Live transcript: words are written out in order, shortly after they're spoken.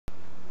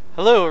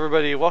Hello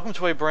everybody, welcome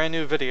to a brand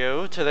new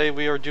video. Today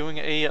we are doing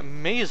a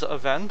maze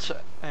event,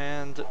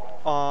 and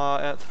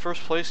at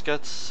first place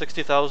gets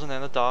 60,000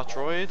 and a dot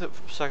droid,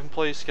 second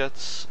place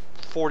gets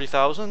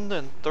 40,000,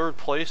 and third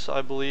place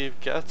I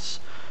believe gets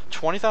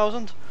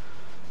 20,000.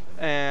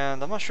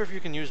 And I'm not sure if you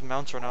can use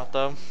mounts or not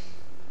though.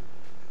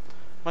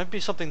 Might be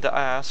something to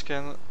ask,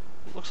 and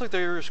it looks like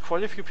there's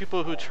quite a few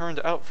people who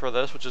turned out for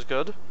this, which is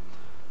good.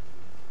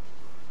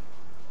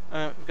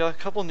 We've got a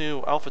couple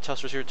new alpha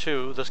testers here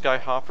too. This guy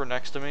Hopper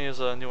next to me is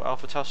a new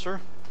alpha tester.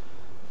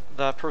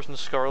 That person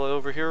Scarlet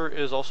over here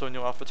is also a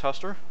new alpha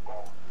tester.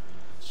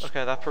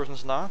 Okay, that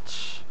person's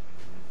not.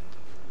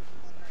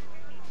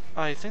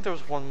 I think there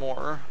was one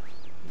more.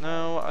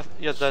 No,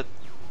 yeah, that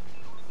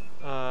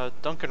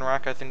Duncan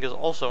Rack I think is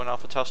also an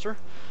alpha tester.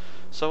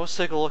 So let's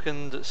take a look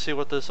and see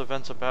what this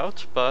event's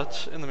about.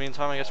 But in the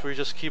meantime, I guess we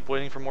just keep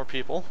waiting for more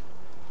people.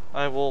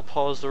 I will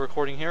pause the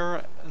recording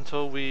here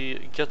until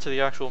we get to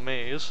the actual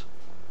maze.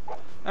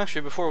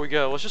 Actually, before we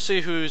go, let's just see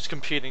who's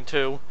competing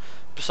too,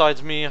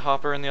 besides me,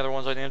 Hopper, and the other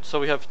ones I named. So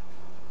we have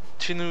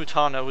Tinu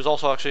Tano, who's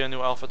also actually a new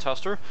alpha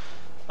tester.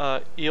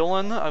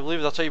 Eolin, I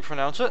believe that's how you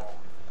pronounce it.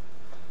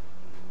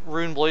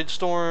 Rune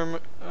Bladestorm,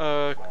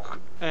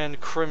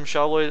 and Krim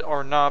Shellblade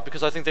are not,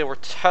 because I think they were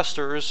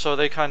testers, so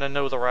they kind of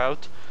know the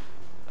route.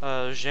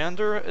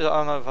 Xander, I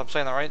don't know if I'm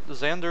saying that right.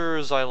 Xander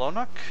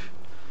Zylonak.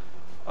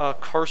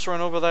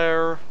 Carcerin over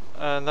there,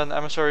 and then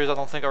emissaries I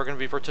don't think are going to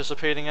be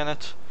participating in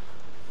it.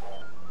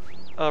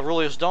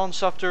 Rulius Dawn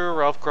Scepter,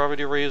 Ralph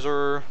Gravity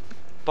Razor,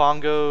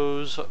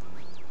 Bongos,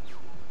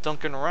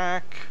 Duncan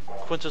Rack,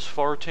 Quintus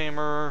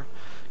Fartamer,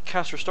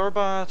 Caster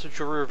Starbot,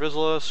 Jareer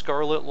Vizsla,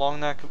 Scarlet,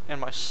 Longneck,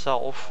 and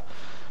myself.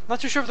 I'm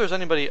not too sure if there's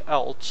anybody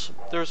else.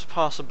 There's a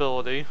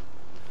possibility.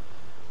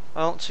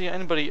 I don't see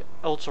anybody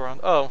else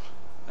around. Oh,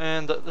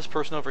 and this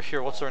person over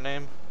here, what's their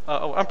name?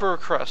 Oh, Emperor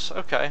Chris.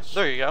 Okay,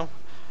 there you go.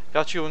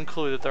 Got you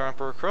included there,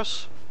 Emperor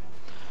Chris.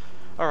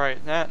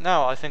 Alright,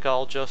 now I think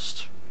I'll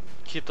just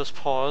keep this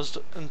paused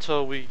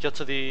until we get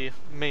to the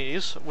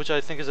maze, which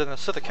I think is in the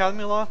Sith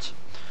Academy Lot.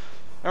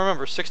 And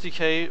remember,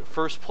 60k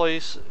first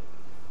place,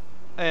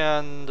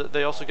 and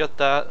they also get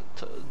that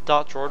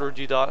dot droid, or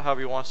D dot,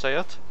 however you want to say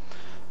it.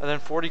 And then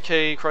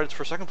 40k credits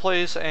for second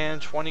place,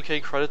 and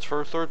 20k credits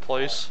for third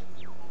place.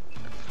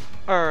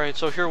 Alright,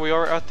 so here we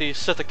are at the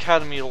Sith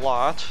Academy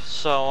Lot,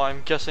 so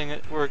I'm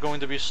guessing we're going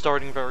to be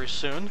starting very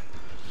soon.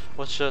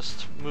 Let's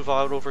just move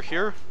out over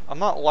here. I'm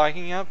not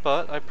lagging yet,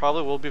 but I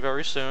probably will be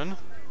very soon.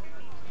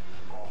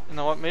 You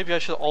know what, maybe I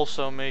should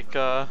also make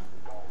the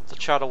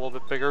chat a little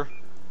bit bigger.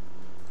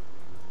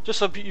 Just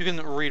so you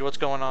can read what's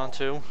going on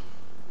too.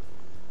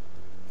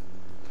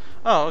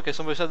 Oh, okay,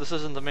 somebody said this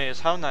isn't the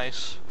maze. How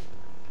nice.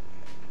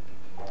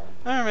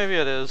 Or maybe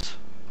it is.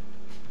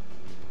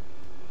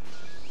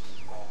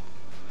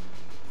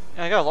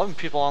 Yeah, I got 11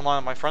 people online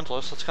on my friend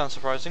list. That's kind of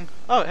surprising.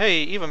 Oh,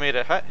 hey, Eva made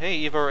it. Hey,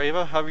 Eva or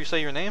Ava, however you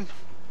say your name.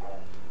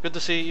 Good to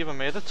see Eva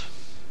made it.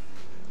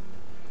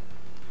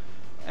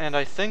 And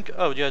I think,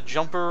 oh yeah,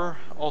 Jumper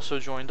also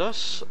joined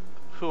us.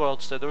 Who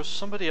else did? There was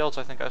somebody else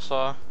I think I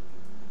saw.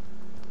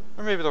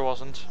 Or maybe there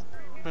wasn't.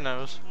 Who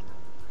knows?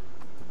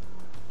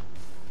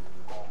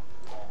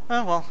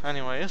 Oh well,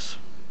 anyways.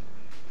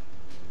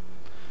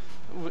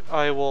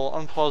 I will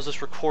unpause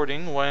this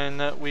recording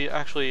when we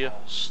actually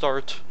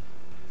start.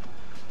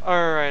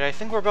 Alright, I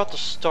think we're about to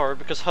start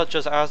because Hut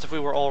just asked if we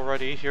were all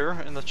ready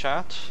here in the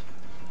chat.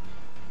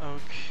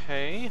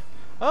 Okay.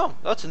 Oh,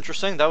 that's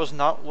interesting. That was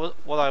not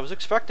what I was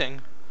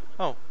expecting.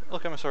 Oh,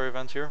 look, emissary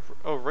events here.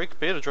 Oh, Rake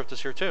Beta Drift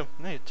is here too.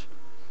 Neat.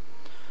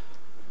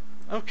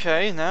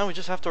 Okay, now we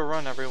just have to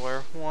run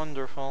everywhere.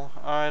 Wonderful.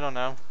 I don't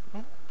know.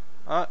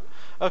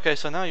 Okay,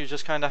 so now you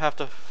just kind of have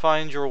to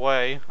find your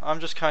way. I'm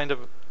just kind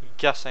of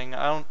guessing.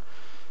 I don't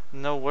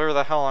know where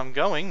the hell I'm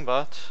going,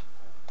 but...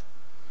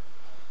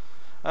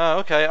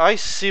 okay, I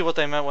see what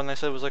they meant when they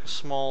said it was like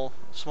a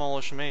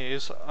smallish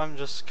maze. I'm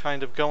just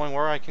kind of going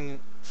where I can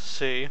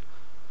see.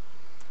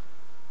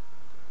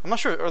 I'm not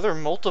sure, are there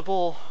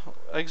multiple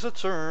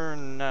exits or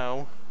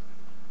no?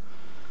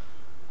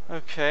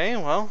 Okay,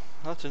 well,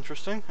 that's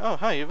interesting. Oh,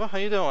 hi Eva, how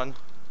you doing?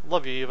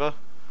 Love you, Eva.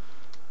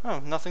 Oh,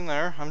 nothing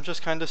there. I'm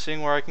just kind of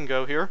seeing where I can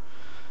go here.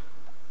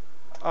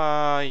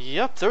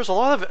 Yep, there's a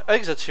lot of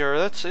exits here.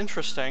 That's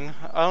interesting.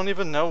 I don't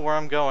even know where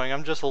I'm going.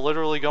 I'm just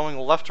literally going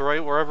left to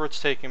right wherever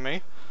it's taking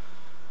me.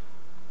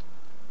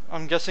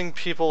 I'm guessing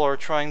people are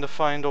trying to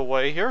find a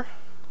way here.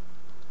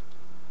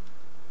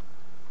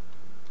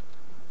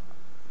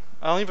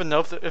 I don't even know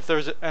if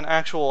there's an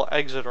actual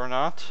exit or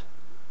not.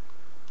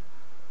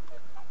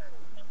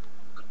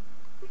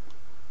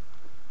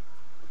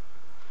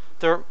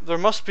 There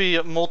must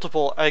be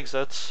multiple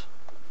exits.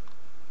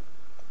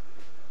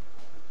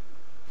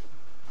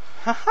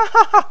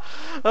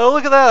 Oh,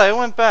 look at that! I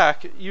went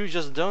back. You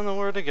just don't know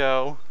where to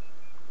go.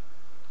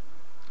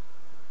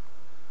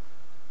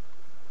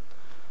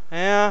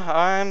 Yeah,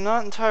 I'm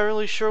not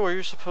entirely sure where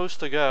you're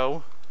supposed to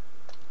go.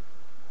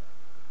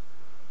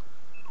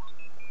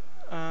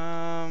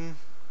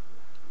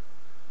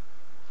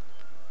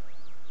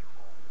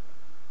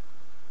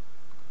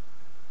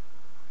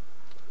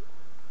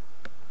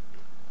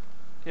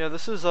 Yeah,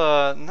 this is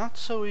not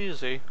so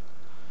easy.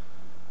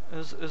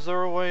 Is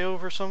there a way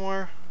over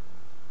somewhere?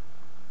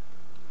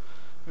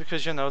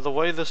 Because, you know, the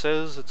way this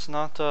is, it's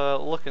not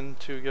looking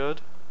too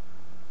good.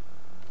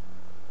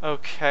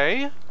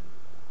 Okay. I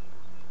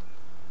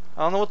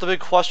don't know what the big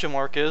question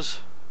mark is.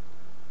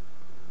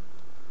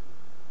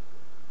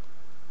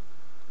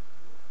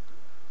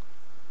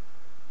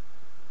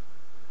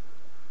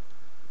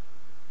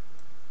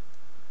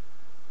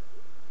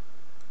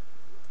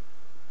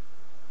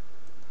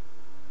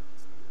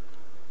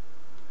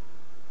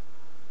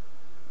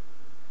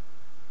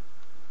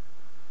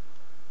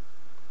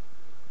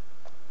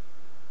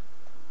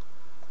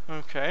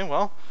 Okay,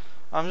 well,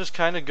 I'm just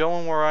kind of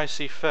going where I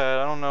see fit.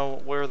 I don't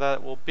know where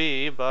that will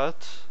be,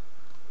 but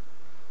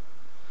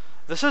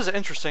this is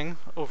interesting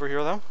over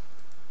here, though.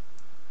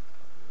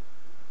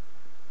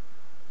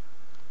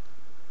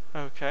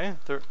 Okay,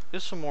 there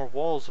is some more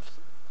walls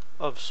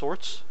of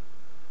sorts.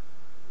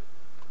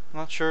 I'm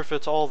not sure if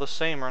it's all the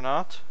same or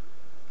not.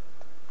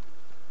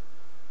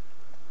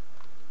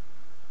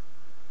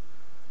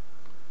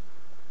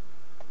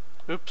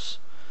 Oops.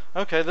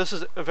 Okay, this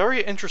is a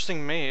very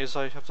interesting maze,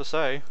 I have to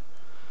say.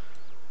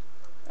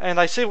 And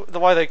I see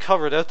why they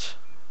covered it.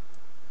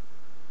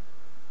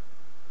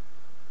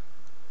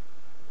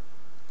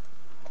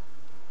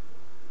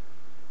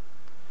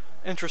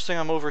 Interesting,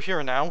 I'm over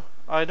here now.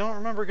 I don't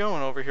remember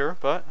going over here,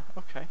 but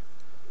okay.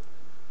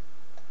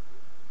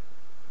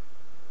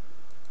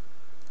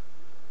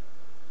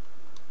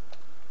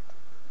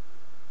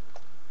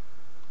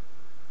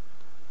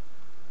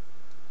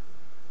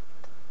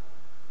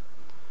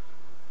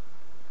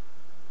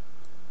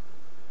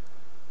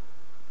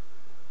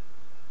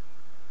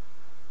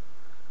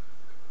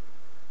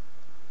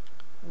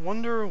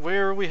 Wonder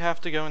where we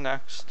have to go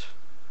next.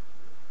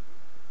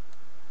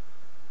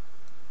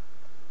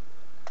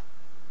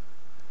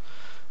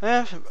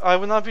 I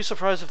would not be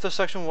surprised if this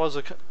section was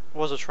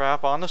a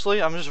trap,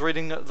 honestly. I'm just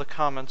reading the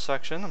comments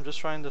section. I'm just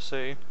trying to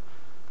see.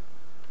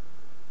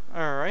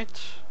 Alright,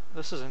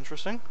 this is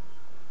interesting.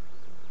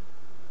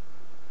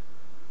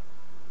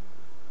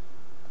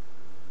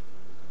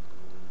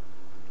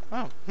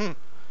 Oh,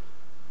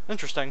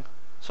 interesting.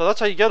 So that's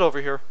how you get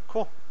over here.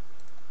 Cool.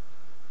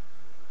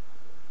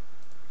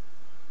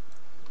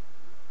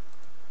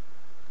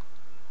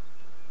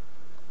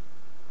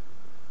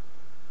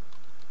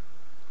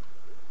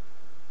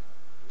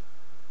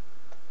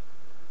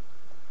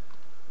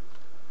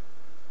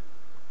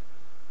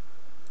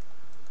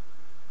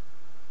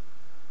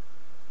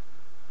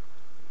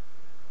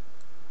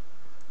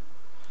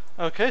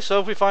 Okay, so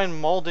if we find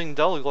Malding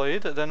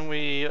Delaglade, then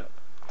we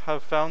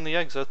have found the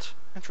exit.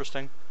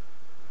 Interesting.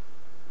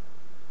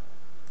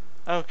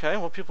 Okay,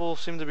 well, people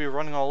seem to be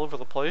running all over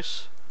the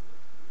place.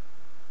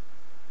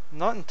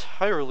 Not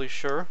entirely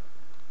sure.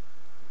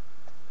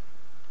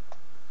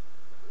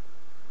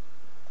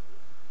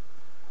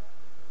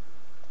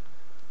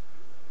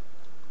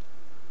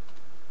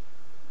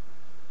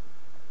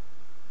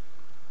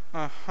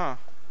 Uh-huh.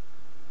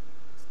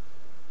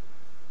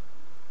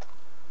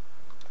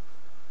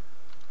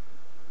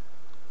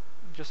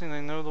 Guessing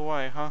they know the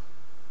way, huh?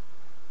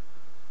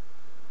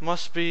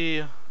 Must be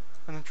an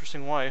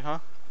interesting way, huh?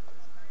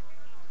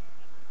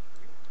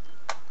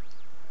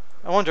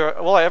 I wonder,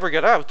 will I ever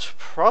get out?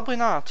 Probably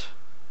not.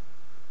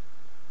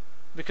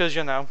 Because,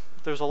 you know,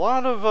 there's a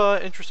lot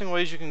of interesting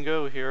ways you can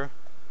go here.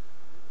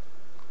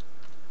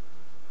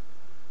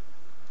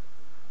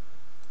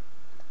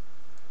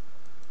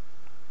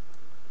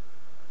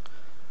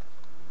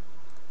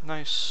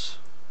 Nice.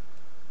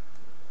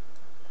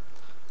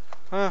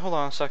 Hold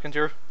on a second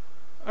here.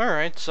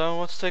 Alright, so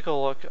let's take a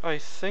look. I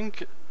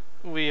think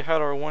we had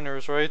our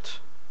winners, right?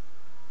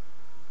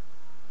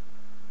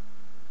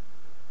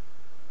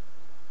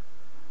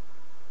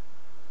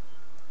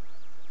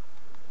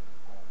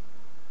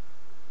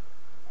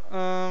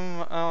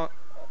 I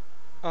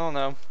don't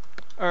know.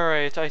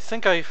 Alright, I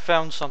think I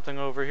found something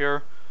over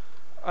here.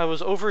 I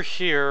was over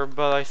here,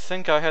 but I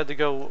think I had to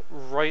go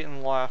right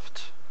and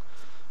left.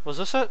 Was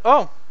this it?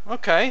 Oh,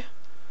 okay.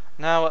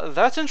 Now,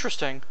 that's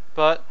interesting,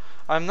 but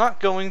I'm not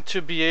going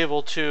to be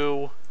able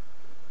to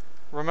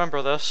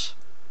remember this,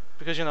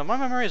 because, you know, my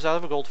memory is out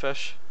of a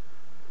goldfish.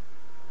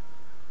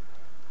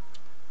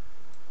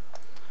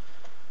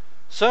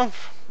 So,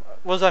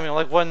 what does that mean?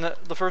 Like, when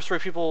the first 3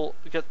 people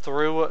get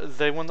through,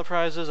 they win the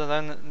prizes, and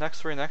then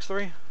next 3?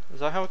 Is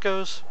that how it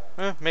goes?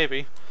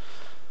 Maybe.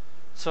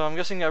 So I'm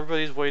guessing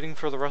everybody's waiting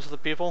for the rest of the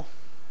people.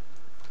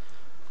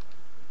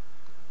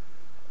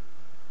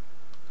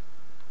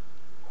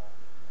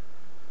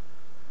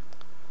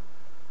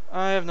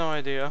 I have no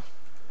idea.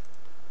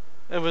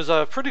 It was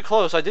pretty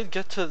close. I did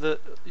get to the...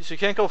 So you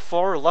can't go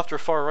far left or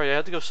far right. I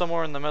had to go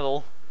somewhere in the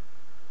middle.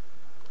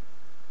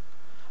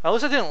 At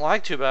least I didn't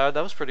lag too bad.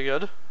 That was pretty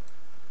good.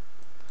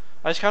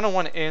 I just kind of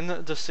went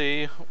in to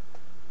see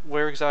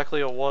where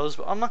exactly it was.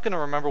 But I'm not going to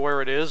remember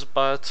where it is,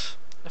 but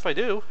if I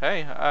do,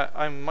 hey,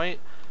 I might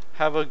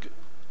have a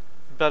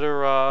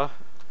better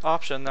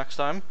option next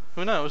time.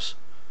 Who knows?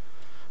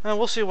 And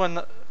we'll see when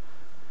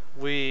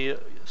we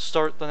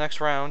start the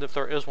next round, if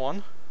there is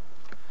one.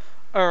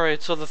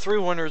 Alright, so the 3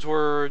 winners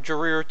were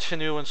Jareer,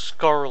 Tinu, and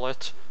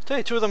Scarlet.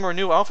 Hey, 2 of them are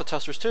new alpha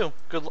testers too.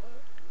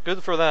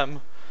 Good for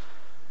them.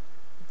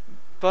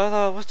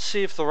 But let's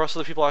see if the rest of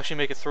the people actually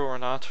make it through or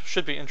not.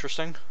 Should be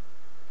interesting.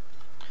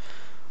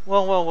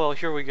 Well,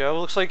 here we go.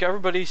 Looks like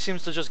everybody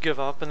seems to just give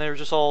up, and they're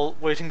just all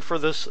waiting for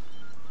this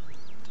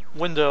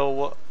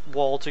window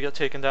wall to get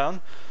taken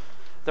down.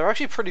 They're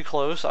actually pretty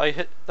close. I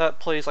hit that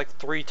place like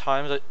 3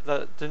 times.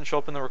 That didn't show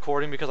up in the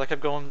recording because I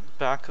kept going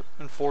back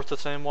and forth the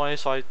same way,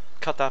 so I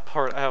cut that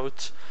part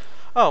out.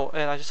 Oh,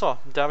 and I just saw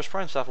Davish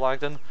Prime Staff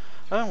lagged in.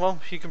 Well,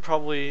 he can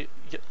probably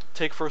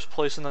take first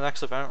place in the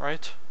next event,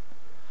 right?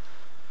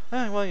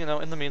 Well, you know,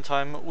 in the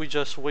meantime, we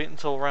just wait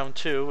until round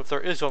 2, if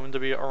there is going to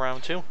be a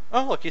round 2.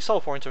 Oh, look, he's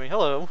teleporting to me.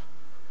 Hello.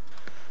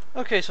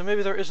 Okay, so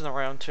maybe there isn't a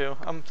round 2.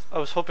 I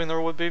was hoping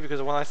there would be,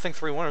 because when I think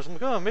 3 winners, I'm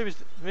like, oh, maybe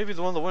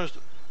one of the winners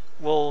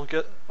will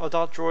get a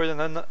dot droid, and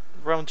then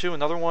round 2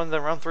 another one,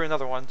 then round 3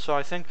 another one. So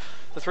I think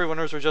the 3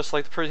 winners are just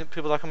like the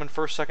people that come in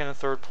first, second, and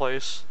third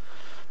place.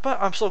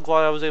 But I'm so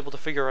glad I was able to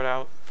figure it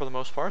out for the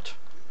most part.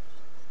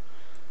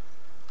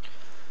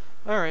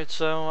 Alright,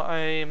 so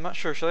I'm not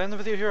sure. Should I end the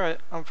video here?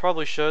 I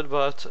probably should,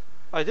 but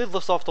I did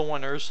list off the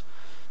winners.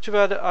 Too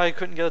bad I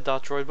couldn't get a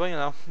dot droid, but you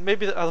know,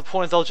 maybe at the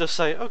point they'll just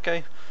say,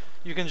 okay,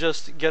 you can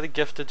just get it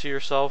gifted to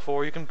yourself,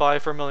 or you can buy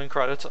for 1,000,000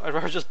 credits. I'd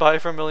rather just buy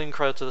for 1,000,000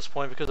 credits at this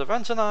point, because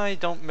events and I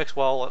don't mix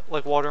well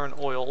like water and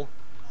oil.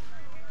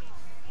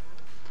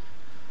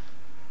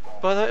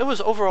 But it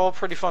was overall a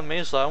pretty fun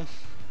maze, though.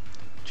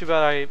 Too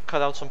bad I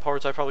cut out some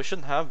parts I probably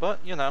shouldn't have, but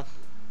you know.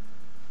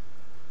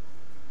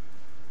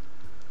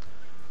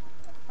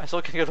 I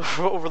still can't get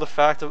over the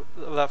fact of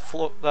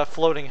that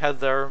floating head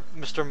there,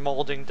 Mr.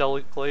 Malding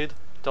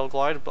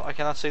Delglide, but I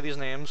cannot say these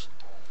names.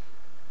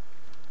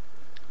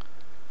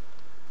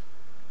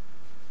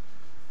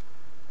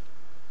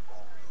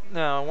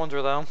 Now, I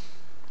wonder though,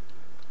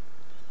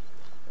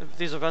 if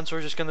these events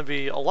are just going to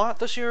be a lot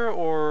this year,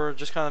 or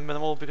just kind of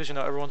minimal because, you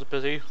know, everyone's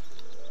busy.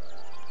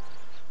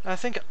 I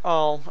think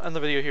I'll end the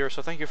video here,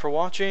 so thank you for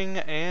watching,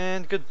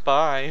 and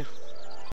goodbye.